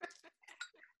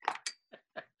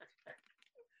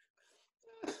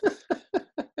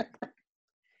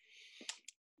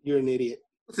 You're an idiot.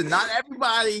 Listen, not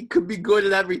everybody could be good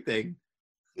at everything.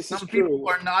 Some people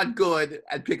are not good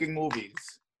at picking movies.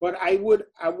 But I would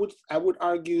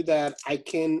argue that I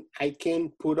can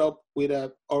put up with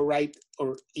a all right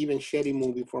or even shitty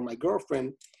movie for my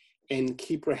girlfriend and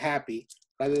keep her happy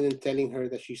rather than telling her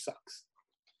that she sucks.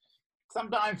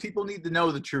 Sometimes people need to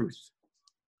know the truth.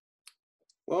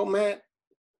 Well, Matt,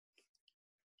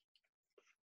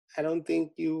 I don't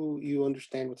think you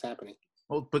understand what's happening.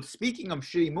 Well, but speaking of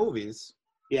shitty movies,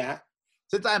 yeah,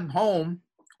 since I'm home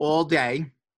all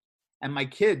day and my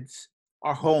kids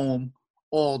are home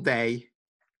all day,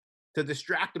 to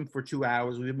distract them for 2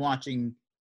 hours, we've been watching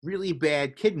really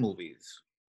bad kid movies,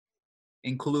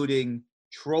 including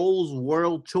Trolls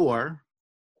World Tour,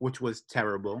 which was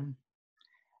terrible,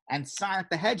 and Sonic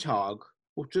the Hedgehog,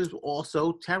 which was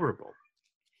also terrible.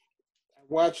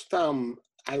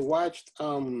 I watched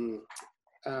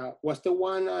what's the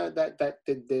one that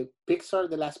the Pixar,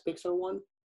 the last Pixar one?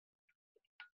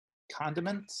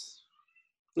 Condiments?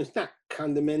 It's not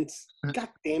Condiments. God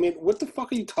damn it! What the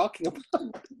fuck are you talking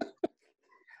about?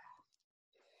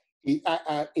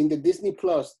 In the Disney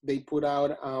Plus, they put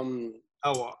out Onward,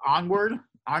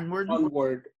 and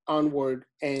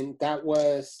that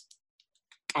was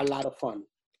a lot of fun.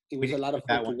 It was a lot of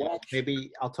fun to watch. Maybe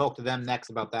I'll talk to them next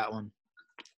about that one.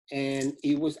 And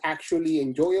it was actually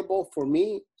enjoyable for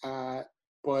me,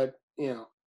 but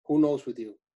who knows with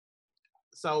you.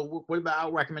 So what about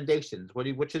our recommendations? What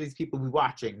should these people be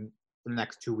watching for the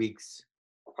next 2 weeks?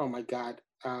 Oh my God,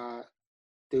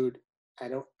 dude, I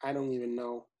don't even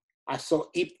know. I saw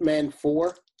Ip Man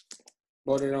 4,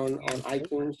 bought it on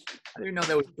iTunes. I didn't know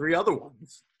there were 3 other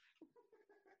ones.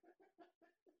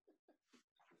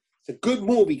 It's a good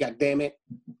movie, goddammit.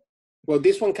 Well,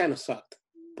 this one kind of sucked,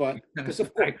 but because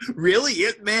of course. Really,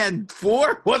 Ip Man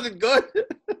 4 wasn't good.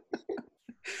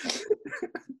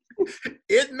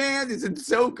 Ip Man isn't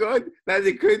so good that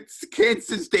it can't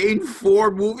sustain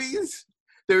 4 movies.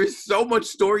 There is so much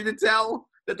story to tell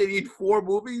that they need 4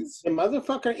 movies. The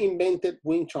motherfucker invented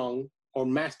Wing Chun or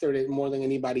mastered it more than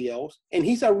anybody else, and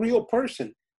he's a real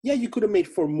person. Yeah, you could have made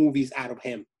 4 movies out of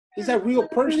him. He's a real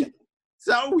person.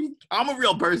 So I'm a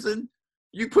real person.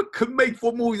 You could make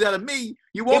 4 movies out of me.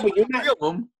 You won't make 3 of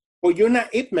them. Well, you're not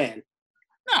Ip Man.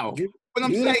 No, but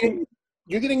I'm saying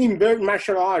You didn't invent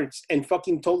martial arts and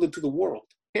fucking told it to the world.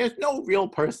 There's no real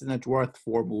person that's worth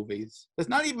 4 movies. There's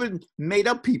not even made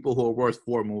up people who are worth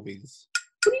 4 movies.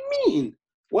 What do you mean?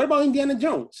 What about Indiana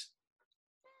Jones?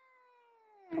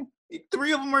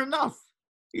 3 of them are enough.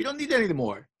 You don't need any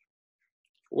more.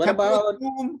 What about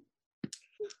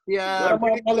Yeah.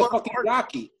 motherfucking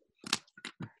Rocky?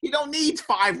 You don't need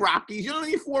 5 Rockies. You don't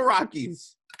need 4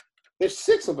 Rockies. There's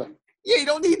 6 of them. Yeah, you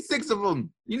don't need 6 of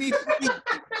them. You need 3.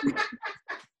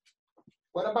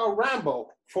 What about Rambo?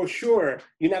 For sure,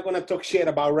 you're not gonna talk shit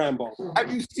about Rambo.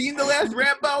 Have you seen the last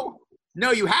Rambo?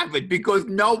 No, you haven't, because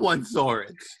no one saw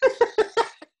it.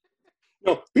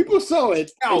 No, people saw it.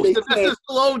 No, and Sylvester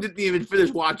Stallone didn't even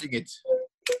finish watching it.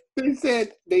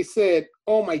 they said,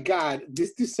 oh my God,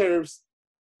 this deserves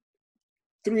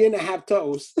 3.5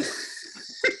 toes.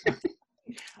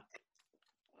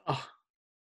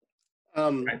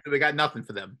 Right, so we got nothing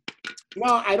for them.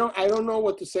 No, I don't know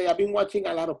what to say. I've been watching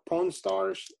a lot of Pawn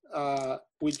Stars,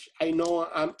 which I know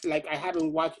I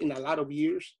haven't watched in a lot of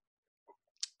years,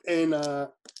 and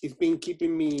it's been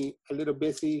keeping me a little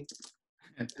busy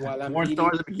while I'm Porn eating.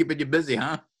 stars have been keeping you busy,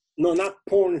 huh? No, not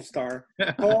Porn Star.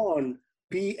 Pawn,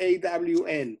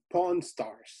 Pawn, Pawn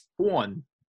Stars. Porn.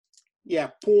 Yeah,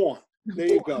 porn. There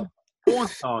you go. Porn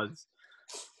stars.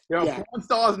 There are porn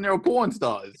stars and there are porn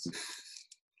stars.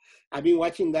 I've been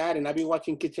watching that, and I've been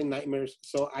watching Kitchen Nightmares.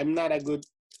 So I'm not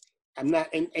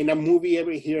in a movie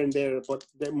every here and there, but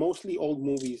they're mostly old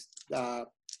movies.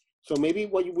 So maybe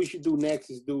what we should do next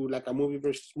is do like a movie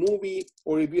versus movie,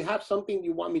 or if you have something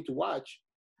you want me to watch.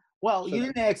 Well, you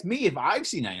didn't ask me if I've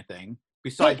seen anything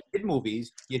besides kid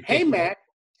movies. Hey, Matt,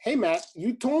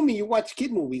 you told me you watch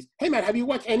kid movies. Hey, Matt, have you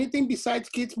watched anything besides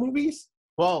kids movies?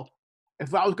 Well,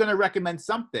 if I was going to recommend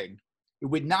something, it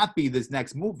would not be this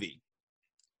next movie.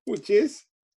 Which is?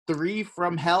 3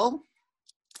 from Hell.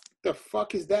 The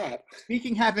fuck is that?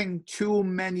 Speaking having too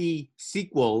many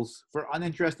sequels for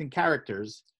uninteresting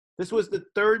characters, this was the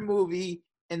 3rd movie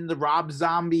in the Rob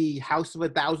Zombie House of a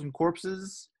Thousand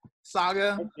Corpses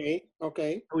saga.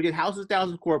 Okay. We did House of a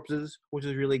Thousand Corpses, which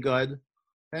is really good.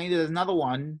 Then he did another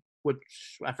one, which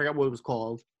I forgot what it was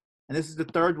called. And this is the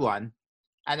 3rd one.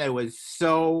 And it was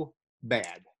so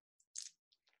bad.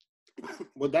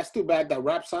 Well, that's too bad that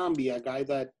Rob Zombie, a guy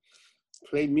that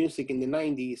played music in the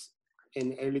 90s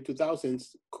and early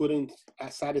 2000s, couldn't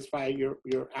satisfy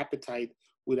your appetite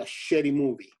with a shitty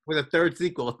movie. With a 3rd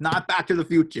sequel. It's not Back to the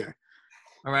Future.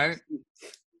 All right?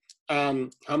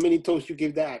 How many toes you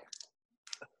give that?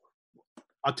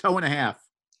 A 2.5.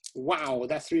 Wow,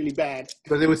 that's really bad.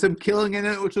 Because there was some killing in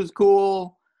it, which was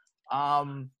cool.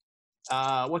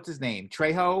 What's his name?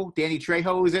 Trejo? Danny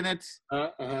Trejo is in it.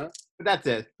 But that's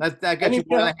it. That gets you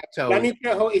 1.5 toes. Danny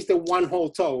Trejo is the 1 whole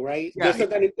toe, right? Yeah,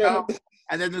 Danny Trejo.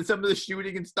 And then some of the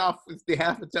shooting and stuff is the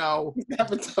half a toe.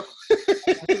 Half a toe.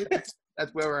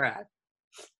 That's where we're at.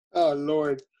 Oh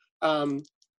Lord. So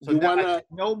you wanna?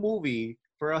 No movie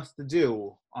for us to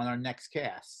do on our next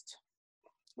cast.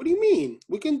 What do you mean?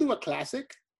 We can do a classic.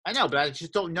 I know, but I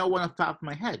just don't know one off the top of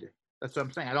my head. That's what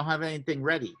I'm saying. I don't have anything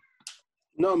ready.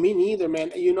 No, me neither,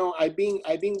 man. You know, I've been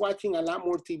watching a lot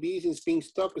more TVs and being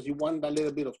stuck because you want a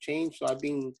little bit of change. So I've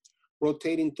been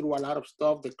rotating through a lot of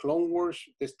stuff. The Clone Wars,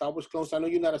 the Star Wars clones. I know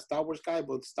you're not a Star Wars guy,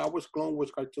 but Star Wars Clone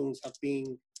Wars cartoons have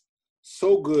been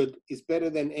so good. It's better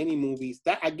than any movies.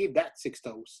 That I give that 6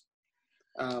 toes.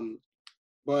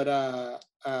 But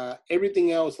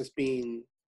everything else has been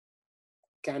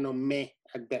kind of meh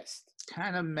at best.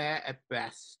 Kind of meh at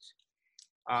best.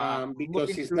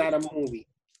 Because it's not a movie.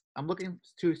 I'm looking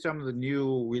to some of the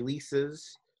new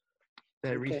releases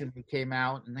that recently came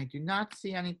out, and I do not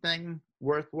see anything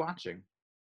worth watching.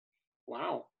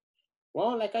 Wow.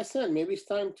 Well, like I said, maybe it's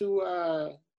time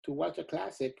to watch a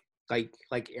classic.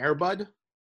 Like Air Bud?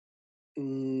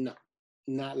 No,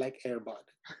 not like Air Bud.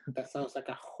 That sounds like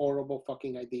a horrible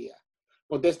fucking idea.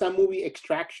 But there's that movie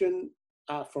Extraction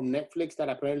from Netflix that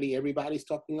apparently everybody's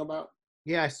talking about.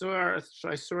 Yeah, I saw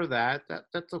that.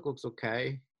 That looks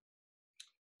okay.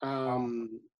 I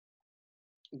don't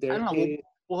know.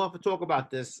 We'll have to talk about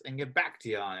this and get back to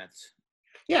you on it.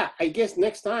 Yeah, I guess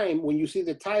next time when you see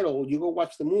the title, you go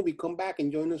watch the movie, come back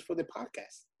and join us for the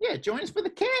podcast. Yeah, join us for the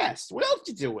cast. What else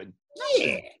you doing?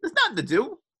 Yeah. There's nothing to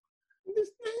do.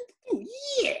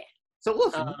 Yeah. So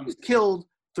listen, you just killed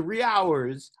 3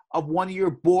 hours of one of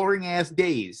your boring-ass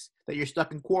days that you're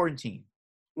stuck in quarantine.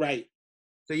 Right.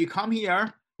 So you come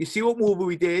here, you see what movie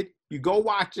we did, you go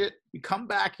watch it, you come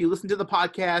back, you listen to the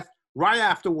podcast right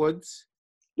afterwards.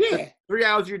 Yeah. That's 3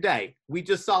 hours of your day. We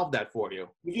just solved that for you.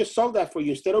 We just solved that for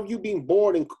you. Instead of you being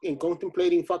bored and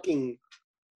contemplating fucking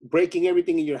breaking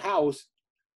everything in your house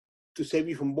to save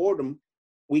you from boredom,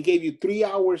 we gave you 3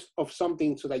 hours of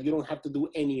something so that you don't have to do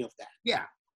any of that. Yeah.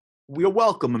 We're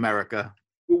welcome, America.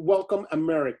 We welcome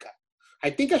America. I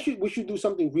think we should do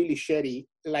something really shitty.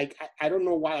 Like, I don't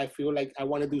know why I feel like I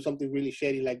want to do something really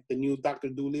shitty, like the new Dr.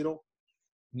 Dolittle.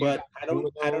 But I don't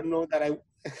know that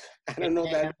I don't know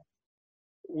that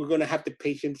we're going to have the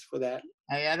patience for that.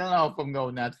 I don't know if I'm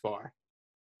going that far.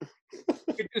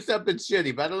 You could do something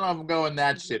shitty, but I don't know if I'm going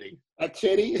that shitty. That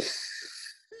shitty?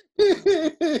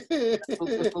 It's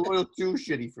a little too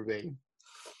shitty for me.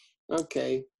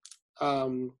 Okay.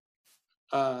 Well,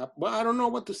 I don't know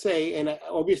what to say, and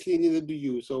obviously neither do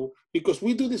you. So, because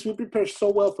we do this, we prepare so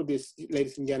well for this,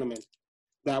 ladies and gentlemen,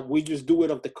 that we just do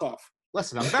it off the cuff.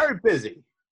 Listen, I'm very busy.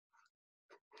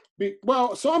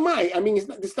 Well, so am I. I mean,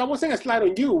 that wasn't a slide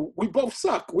on you. We both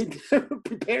suck. We never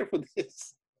prepared for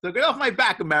this. So get off my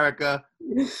back, America.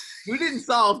 You didn't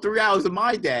solve 3 hours of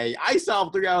my day. I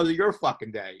solved 3 hours of your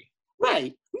fucking day.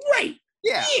 Right.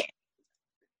 Yeah.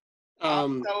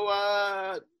 So,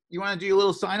 you want to do your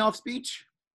little sign-off speech?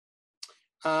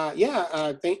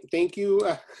 yeah. Thank you.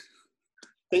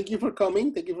 Thank you for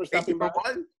coming. Thank you for stopping by.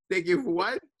 Thank you for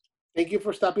what? Thank you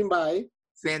for stopping by.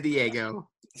 San Diego.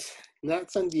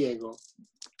 Not San Diego.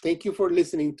 Thank you for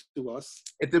listening to us.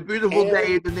 It's a beautiful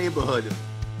day in the neighborhood.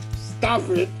 Stop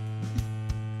it.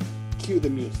 Cue the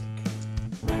music.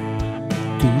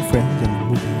 Two friends in the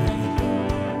movie.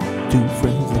 Two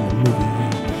friends in the movie.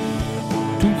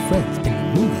 Two friends in the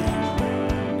movie.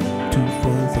 Two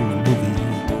friends in the movie.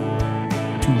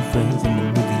 Two friends in the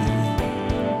movie.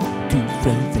 Two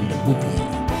friends in the movie.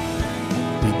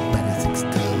 With Maddie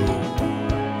Sixto.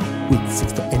 With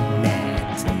Sixto and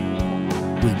Matt.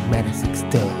 With Maddie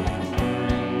Sixto.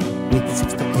 With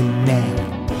Sixto and Matt.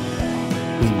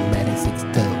 With Maddie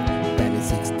Sixto. Maddie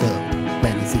Sixto.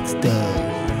 Maddie Sixto.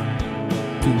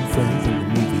 Two friends in the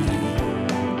movie.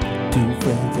 Two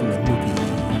friends in the movie.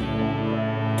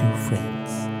 Two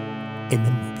friends in the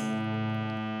movie.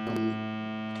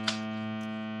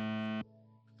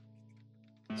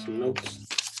 Some notes.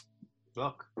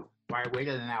 Look, why I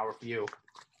waited an hour for you.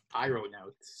 I wrote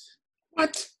notes.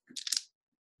 What?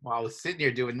 While I was sitting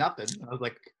here doing nothing, I was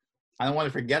like, I don't want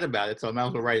to forget about it, so I might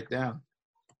as well write it down.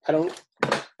 I don't.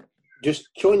 Just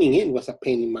joining in was a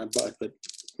pain in my butt, but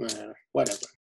whatever.